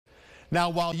Now,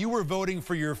 while you were voting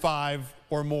for your 5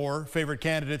 or more favorite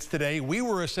candidates today, we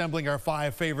were assembling our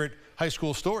 5 favorite high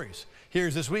school stories.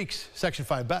 Here's this week's Section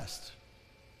 5 Best.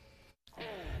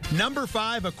 Number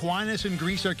 5, Aquinas and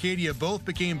Greece Arcadia both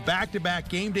became back-to-back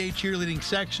game day cheerleading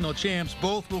sectional champs.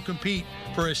 Both will compete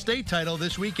for a state title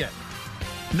this weekend.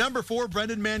 Number 4,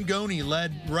 Brendan Mangoni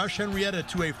led Rush-Henrietta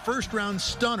to a first-round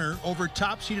stunner over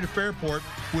top-seeded Fairport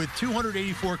with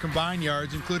 284 combined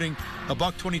yards, including a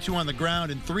 $122 on the ground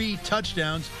and 3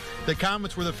 touchdowns. The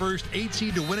Comets were the first 8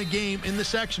 seed to win a game in the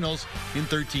sectionals in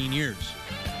 13 years.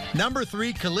 Number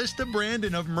 3, Callista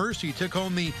Brandon of Mercy took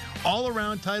home the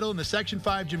all-around title in the Section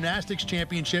 5 Gymnastics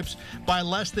Championships by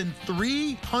less than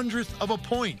 3/100th of a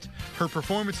point. Her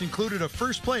performance included a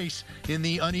first place in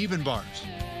the uneven bars.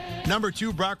 Number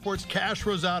 2, Brockport's Cash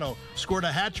Rosato scored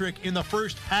a hat trick in the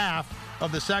first half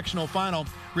of the sectional final,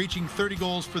 reaching 30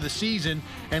 goals for the season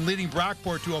and leading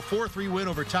Brockport to a 4-3 win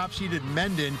over top-seeded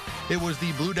Mendon. It was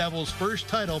the Blue Devils' first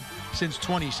title since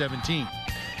 2017.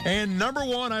 And number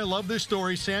 1, I love this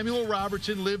story. Samuel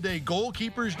Robertson lived a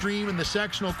goalkeeper's dream in the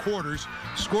sectional quarters.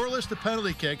 Scoreless to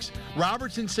penalty kicks,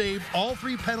 Robertson saved all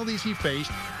 3 penalties he faced,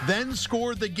 then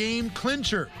scored the game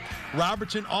clincher.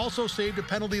 Robertson also saved a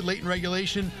penalty late in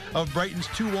regulation of Brighton's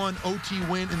 2-1 OT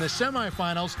win in the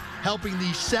semifinals, helping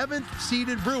the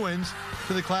 7th-seeded Bruins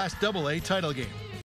to the Class AA title game.